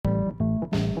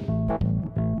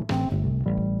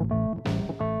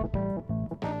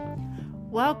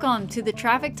Welcome to the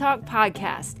Traffic Talk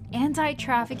Podcast,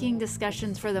 anti-trafficking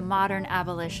discussions for the modern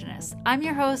abolitionist. I'm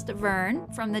your host, Vern,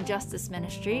 from the Justice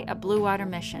Ministry at Blue Water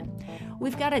Mission.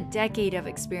 We've got a decade of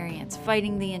experience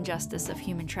fighting the injustice of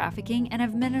human trafficking and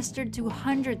have ministered to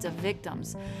hundreds of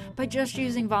victims by just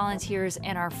using volunteers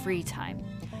in our free time.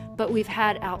 But we've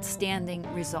had outstanding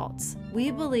results.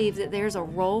 We believe that there's a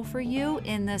role for you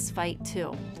in this fight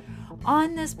too.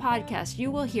 On this podcast, you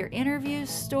will hear interviews,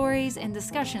 stories, and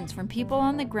discussions from people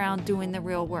on the ground doing the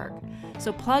real work.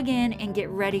 So plug in and get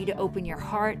ready to open your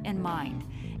heart and mind.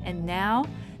 And now,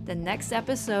 the next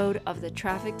episode of the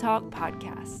Traffic Talk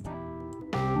Podcast.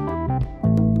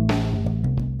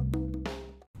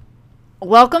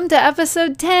 Welcome to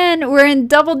episode 10. We're in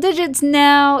double digits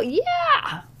now.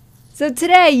 Yeah! So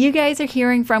today, you guys are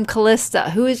hearing from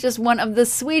Callista, who is just one of the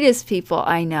sweetest people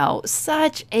I know.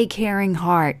 Such a caring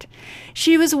heart.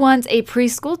 She was once a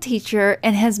preschool teacher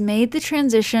and has made the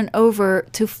transition over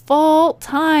to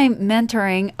full-time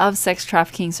mentoring of sex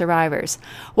trafficking survivors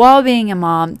while being a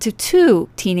mom to 2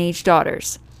 teenage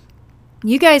daughters.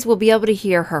 You guys will be able to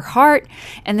hear her heart,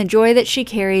 and the joy that she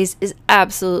carries is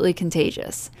absolutely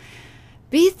contagious.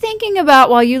 Be thinking about,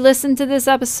 while you listen to this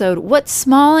episode, what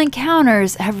small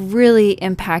encounters have really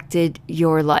impacted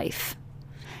your life.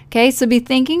 Okay, so be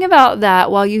thinking about that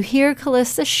while you hear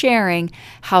Callista sharing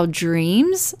how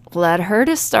dreams led her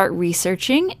to start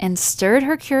researching and stirred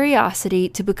her curiosity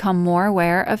to become more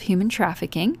aware of human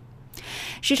trafficking.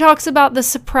 She talks about the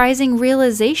surprising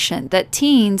realization that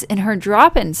teens in her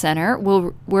drop-in center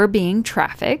were being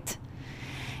trafficked.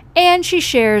 And she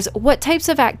shares what types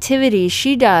of activities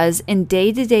she does in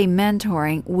day-to-day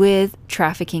mentoring with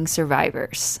trafficking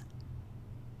survivors.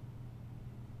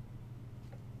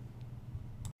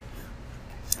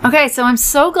 Okay, so I'm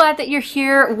so glad that you're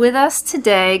here with us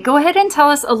today. Go ahead and tell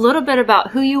us a little bit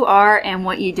about who you are and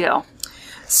what you do.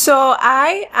 So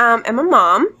I am a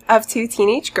mom of 2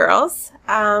 teenage girls,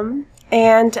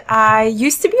 and I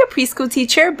used to be a preschool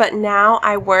teacher, but now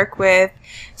I work with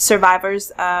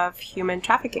survivors of human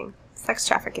trafficking, sex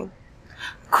trafficking.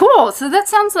 Cool. So that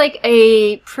sounds like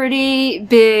a pretty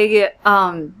big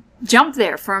jump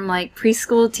there from like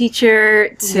preschool teacher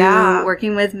to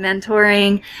working with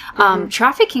mentoring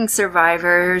trafficking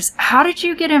survivors. How did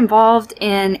you get involved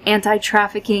in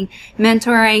anti-trafficking,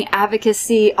 mentoring,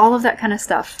 advocacy, all of that kind of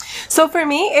stuff? So for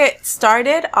me, it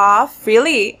started off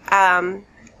really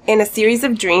in a series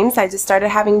of dreams. I just started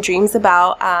having dreams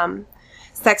about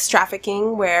sex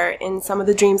trafficking, where in some of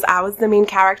the dreams I was the main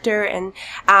character, and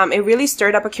it really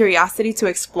stirred up a curiosity to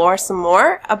explore some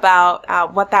more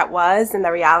about what that was and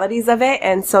the realities of it.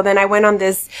 And so then I went on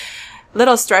this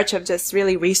little stretch of just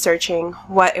really researching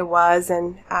what it was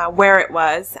and where it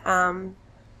was. And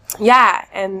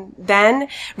then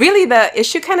really the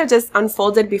issue kind of just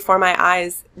unfolded before my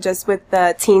eyes, just with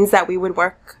the teens that we would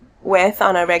work with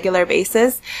on a regular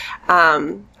basis.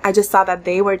 I just saw that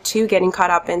they were too getting caught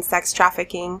up in sex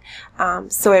trafficking.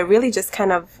 So it really just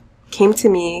kind of came to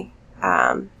me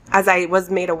as I was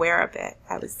made aware of it.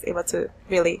 I was able to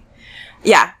really,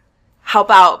 help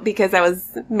out because I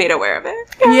was made aware of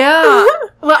it. Yeah.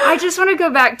 Well, I just want to go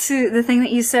back to the thing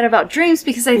that you said about dreams,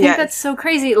 because I think that's so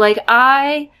crazy. Like,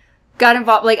 I got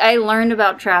involved, like, I learned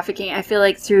about trafficking, I feel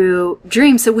like, through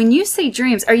dreams. So when you say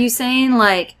dreams, are you saying,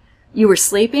 like, you were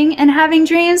sleeping and having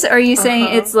dreams? Or are you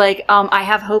saying it's like, I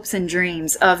have hopes and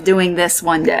dreams of doing this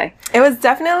one day? It was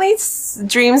definitely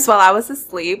dreams while I was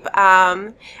asleep.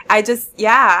 I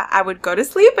would go to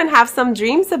sleep and have some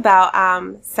dreams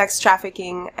about sex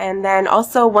trafficking. And then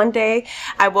also one day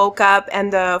I woke up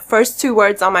and the first 2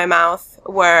 words on my mouth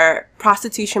were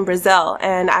prostitution Brazil,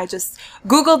 and I just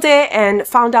Googled it and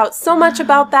found out so much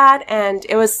about that, and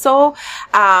it was so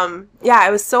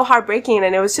it was so heartbreaking,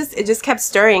 and it just kept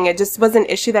stirring. It just was an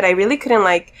issue that I really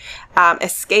couldn't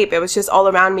escape. It was just all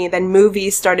around me. Then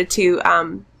movies started to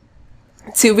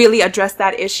really address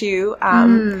that issue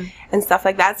and stuff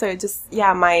like that. So it just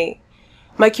my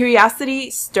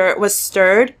curiosity was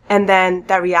stirred, and then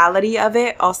the reality of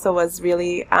it also was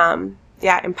really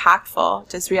impactful.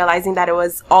 Just realizing that it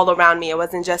was all around me. It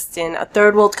wasn't just in a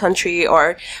third world country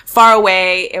or far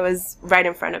away. It was right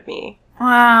in front of me.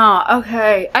 Wow.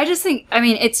 Okay. I just think,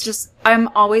 I'm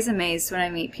always amazed when I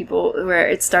meet people where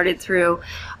it started through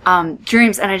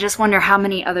dreams, and I just wonder how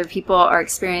many other people are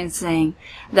experiencing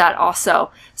that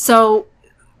also. So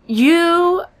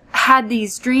you had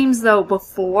these dreams, though,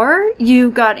 before you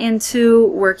got into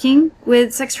working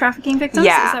with sex trafficking victims?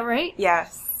 Yeah. Is that right?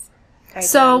 Yes.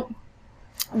 So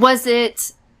was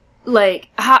it like,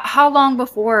 how long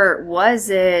before was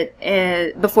it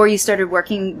before you started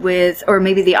working with, or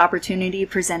maybe the opportunity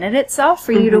presented itself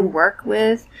for you to work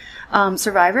with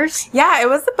survivors? Yeah, it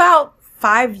was about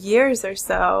 5 years or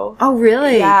so. Oh,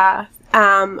 really? Yeah.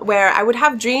 Where I would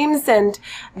have dreams, and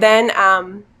then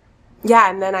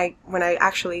when I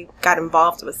actually got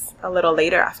involved was a little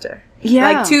later after.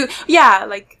 Yeah.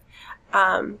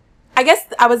 I guess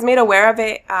I was made aware of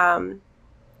it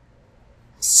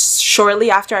shortly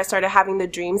after I started having the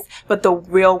dreams, but the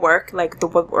real work, like the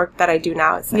work that I do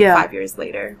now, it's like 5 years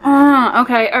later.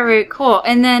 Okay. All right, cool.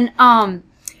 And then,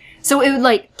 so it would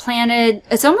like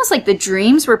it's almost like the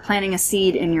dreams were planting a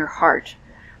seed in your heart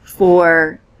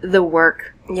for the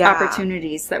work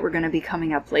opportunities that were going to be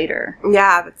coming up later.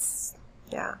 Yeah,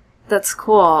 That's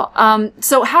cool.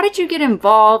 So how did you get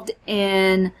involved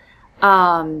in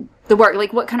the work?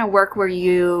 Like, what kind of work were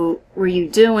you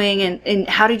doing, and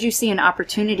how did you see an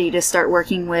opportunity to start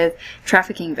working with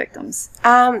trafficking victims?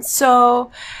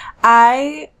 So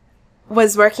I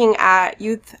was working at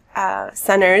youth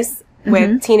centers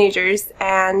with teenagers,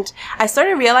 and I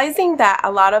started realizing that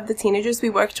a lot of the teenagers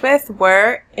we worked with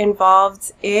were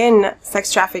involved in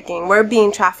sex trafficking, were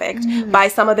being trafficked by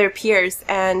some of their peers.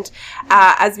 And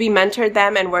as we mentored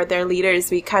them and were their leaders,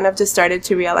 we kind of just started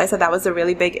to realize that was a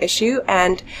really big issue.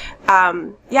 And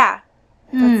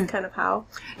that's kind of how.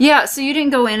 Yeah, so you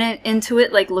didn't go into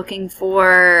it like looking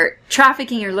for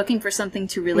trafficking or looking for something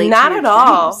to relate to. Not at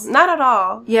all. Not at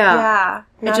all. Yeah.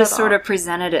 It just sort of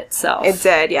presented itself. It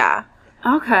did, yeah.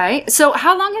 Okay. So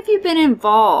how long have you been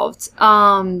involved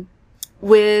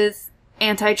with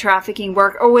anti-trafficking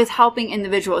work or with helping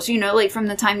individuals? You know, like from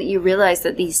the time that you realized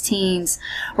that these teens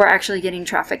were actually getting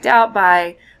trafficked out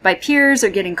by peers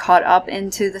or getting caught up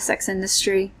into the sex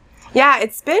industry? Yeah,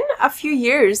 it's been a few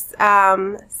years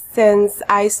since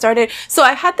I started. So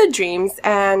I had the dreams,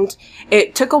 and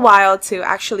it took a while to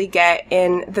actually get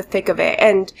in the thick of it.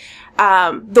 And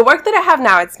the work that I have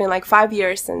now, it's been like 5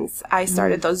 years since I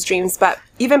started those dreams. But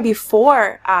even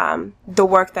before the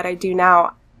work that I do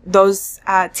now, those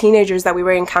teenagers that we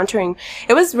were encountering,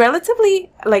 it was relatively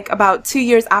like about 2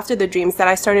 years after the dreams that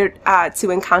I started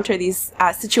to encounter these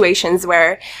situations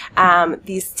where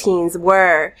these teens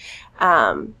were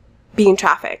being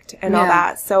trafficked and all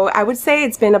that. So I would say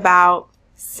it's been about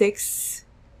six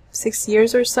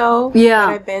years or so that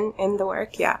I've been in the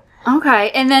work. Yeah. Okay.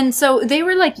 And then, so they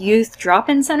were like youth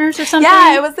drop-in centers or something?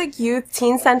 Yeah, it was like youth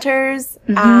teen centers.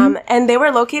 And they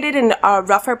were located in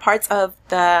rougher parts of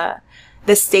the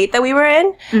state that we were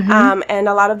in. And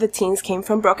a lot of the teens came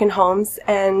from broken homes.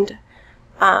 And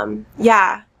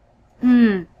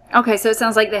Okay, so it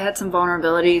sounds like they had some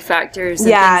vulnerability factors and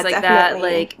things like that,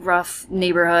 like rough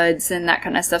neighborhoods and that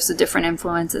kind of stuff, so different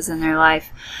influences in their life.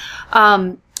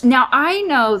 Now, I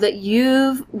know that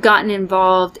you've gotten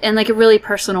involved in like a really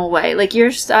personal way. Like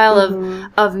your style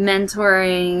of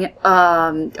mentoring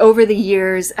over the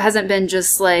years hasn't been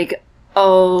just like,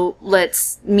 oh,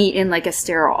 let's meet in like a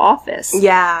sterile office.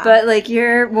 Yeah. But like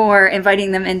you're more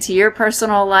inviting them into your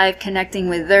personal life, connecting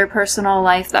with their personal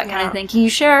life, that kind of thing. Can you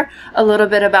share a little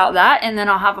bit about that? And then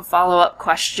I'll have a follow-up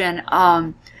question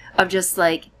of just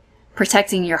like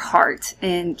protecting your heart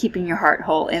and keeping your heart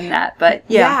whole in that. But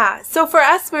yeah. So for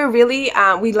us, we're really,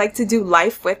 we like to do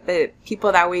life with the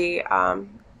people that we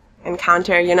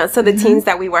encounter, you know. So the teens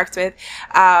that we worked with,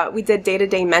 we did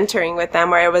day-to-day mentoring with them,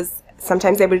 where it was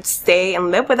sometimes they would stay and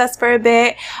live with us for a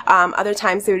bit. Other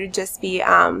times it would just be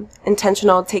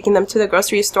intentional, taking them to the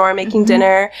grocery store, making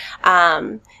dinner.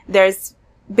 There's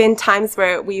been times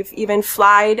where we've even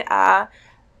flied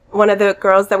one of the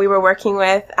girls that we were working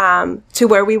with to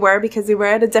where we were, because we were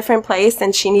at a different place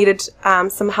and she needed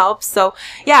some help. So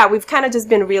yeah, we've kind of just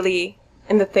been really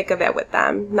in the thick of it with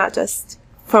them, not just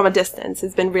from a distance.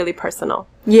 It's been really personal.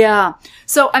 Yeah.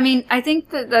 So, I mean, I think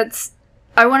that's,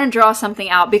 I want to draw something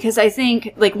out, because I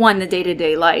think, like, one, the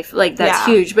day-to-day life, like, that's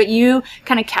huge. But you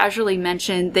kind of casually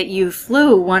mentioned that you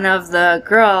flew one of the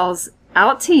girls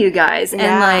out to you guys.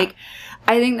 And, like,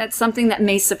 I think that's something that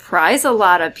may surprise a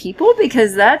lot of people,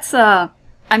 because that's,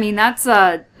 I mean, that's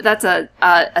a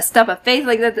step of faith.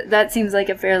 Like, that seems like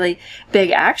a fairly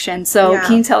big action. So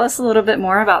can you tell us a little bit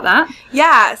more about that?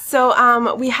 Yeah.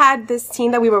 So, we had this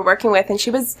teen that we were working with, and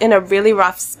she was in a really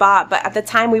rough spot. But at the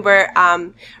time, we were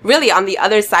really on the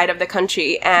other side of the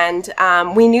country. And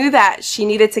we knew that she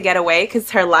needed to get away,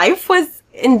 because her life was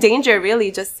in danger,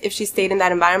 really, just if she stayed in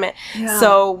that environment.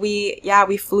 So we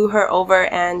flew her over,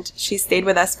 and she stayed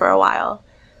with us for a while.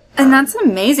 And that's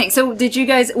amazing. So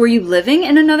were you living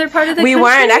in another part of the country? We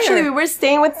weren't. Actually, we were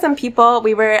staying with some people.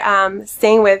 We were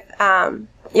staying with,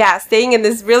 staying in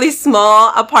this really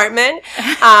small apartment.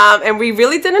 And we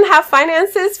really didn't have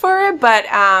finances for it. But,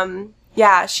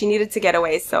 she needed to get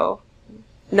away. So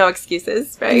no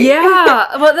excuses, right?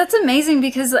 Yeah. Well, that's amazing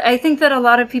because I think that a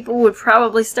lot of people would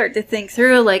probably start to think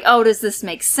through like, oh, does this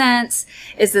make sense?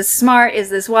 Is this smart? Is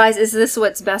this wise? Is this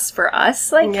what's best for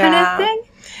us? Like kind of thing.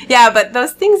 Yeah, but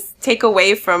those things take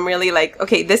away from really like,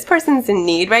 okay, this person's in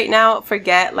need right now.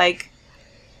 Forget like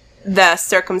the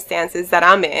circumstances that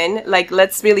I'm in. Like,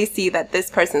 let's really see that this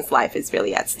person's life is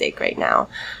really at stake right now.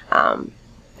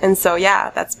 And so,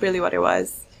 yeah, that's really what it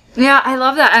was. Yeah, I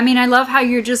love that. I mean, I love how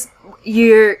you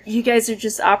guys are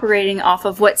just operating off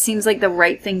of what seems like the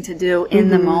right thing to do in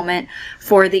the moment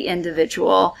for the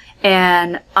individual,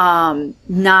 and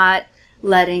not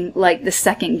letting like the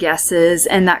second guesses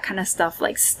and that kind of stuff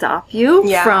like stop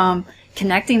you from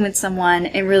connecting with someone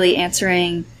and really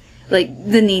answering like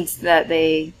the needs that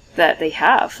they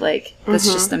have. Like,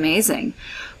 that's just amazing.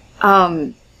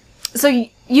 So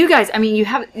you guys, I mean, you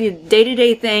have the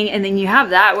day-to-day thing, and then you have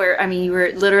that where, I mean, you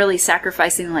were literally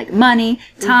sacrificing like money,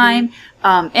 time,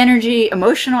 energy,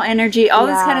 emotional energy, all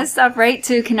this kind of stuff, right?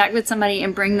 To connect with somebody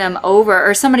and bring them over,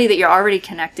 or somebody that you're already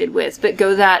connected with, but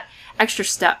go that extra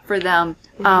step for them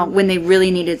when they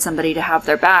really needed somebody to have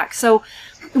their back. So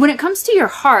when it comes to your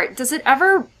heart, does it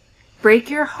ever break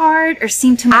your heart or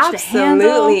seem too much to handle?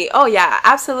 Absolutely. Oh yeah,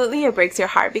 absolutely. It breaks your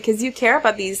heart because you care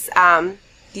about these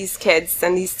kids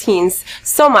and these teens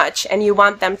so much, and you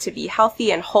want them to be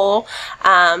healthy and whole.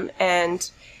 And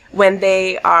when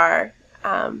they are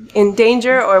in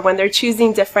danger, or when they're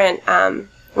choosing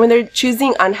when they're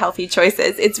choosing unhealthy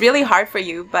choices, it's really hard for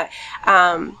you. But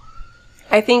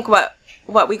I think what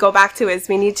we go back to is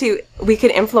we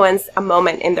could influence a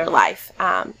moment in their life.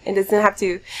 It doesn't have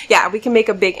to, we can make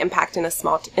a big impact in a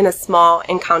small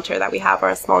encounter that we have, or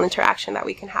a small interaction that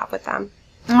we can have with them.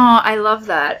 Oh, I love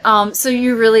that. So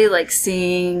you're really like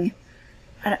seeing,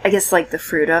 I guess, like the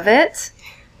fruit of it,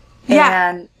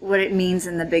 and what it means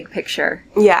in the big picture.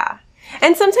 Yeah.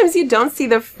 And sometimes you don't see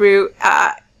the fruit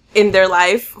in their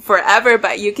life forever,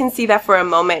 but you can see that for a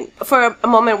moment. For a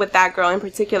moment with that girl in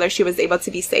particular, she was able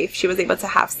to be safe. She was able to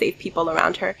have safe people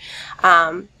around her.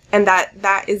 And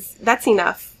that's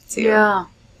enough too.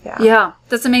 Yeah,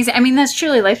 that's amazing. I mean, that's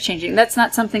truly life-changing. That's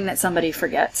not something that somebody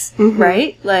forgets,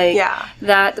 right? Like,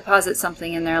 that deposits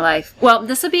something in their life. Well,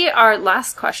 this will be our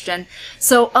last question.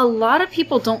 So a lot of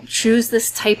people don't choose this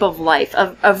type of life,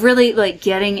 of really, like,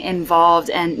 getting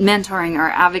involved and mentoring or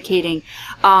advocating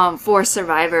for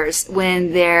survivors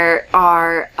when there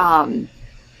are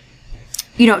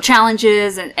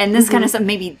challenges and this kind of stuff,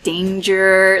 maybe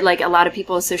danger. Like, a lot of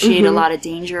people associate a lot of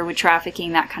danger with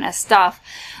trafficking, that kind of stuff.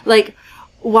 Like,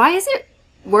 why is it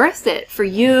worth it for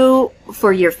you,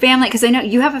 for your family? Because I know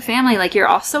you have a family, like you're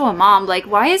also a mom. Like,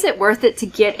 why is it worth it to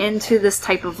get into this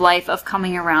type of life of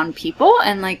coming around people?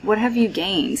 And like, what have you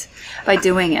gained by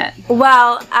doing it?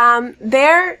 Well,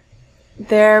 they're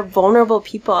vulnerable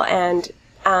people, and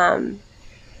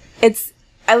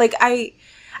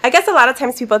I guess a lot of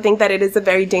times people think that it is a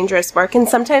very dangerous work, and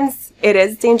sometimes it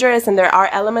is dangerous, and there are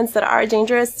elements that are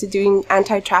dangerous to doing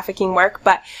anti-trafficking work,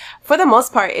 but for the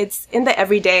most part, it's in the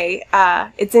everyday.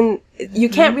 You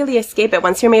can't really escape it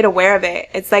once you're made aware of it.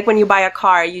 It's like when you buy a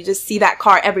car, you just see that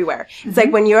car everywhere. It's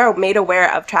like when you're made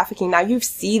aware of trafficking, now you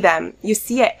see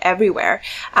it everywhere.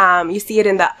 You see it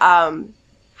in the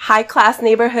high-class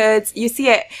neighborhoods. You see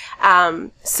it.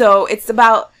 So it's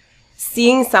about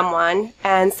seeing someone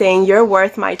and saying, you're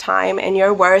worth my time, and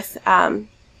you're worth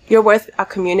a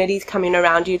community coming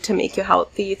around you to make you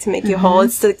healthy, to make you whole.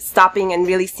 It's stopping and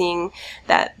really seeing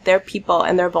that they're people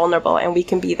and they're vulnerable, and we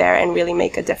can be there and really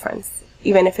make a difference,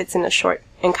 even if it's in a short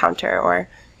encounter or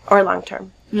long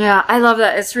term. Yeah, I love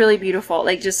that. It's really beautiful.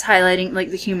 Like, just highlighting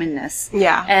like the humanness.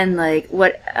 Yeah. And like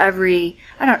the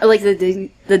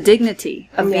dignity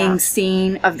of being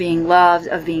seen, of being loved,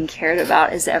 of being cared about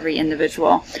as every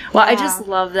individual. Well, I just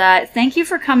love that. Thank you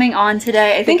for coming on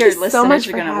today. I think our listeners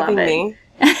are going to love it.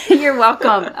 You're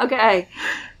welcome. Okay.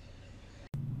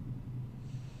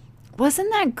 Wasn't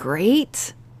that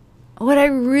great? What I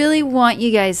really want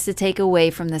you guys to take away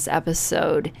from this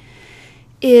episode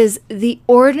is the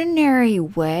ordinary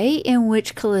way in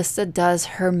which Callista does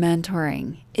her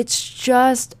mentoring. It's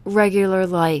just regular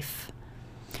life.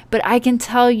 But I can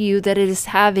tell you that it is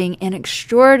having an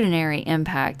extraordinary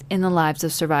impact in the lives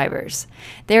of survivors.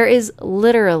 There is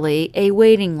literally a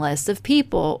waiting list of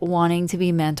people wanting to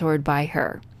be mentored by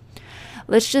her.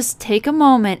 Let's just take a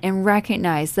moment and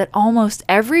recognize that almost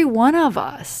every one of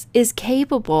us is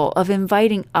capable of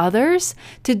inviting others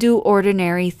to do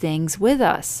ordinary things with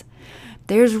us.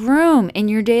 There's room in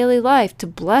your daily life to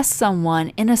bless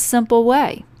someone in a simple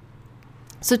way.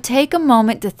 So take a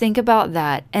moment to think about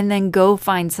that and then go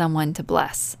find someone to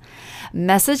bless.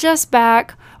 Message us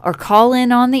back or call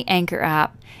in on the Anchor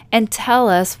app and tell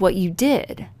us what you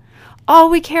did. All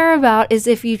we care about is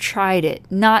if you tried it,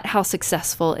 not how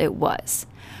successful it was.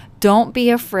 Don't be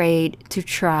afraid to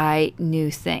try new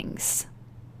things.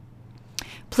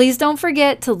 Please don't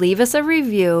forget to leave us a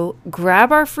review,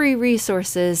 grab our free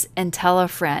resources, and tell a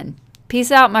friend.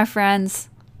 Peace out, my friends.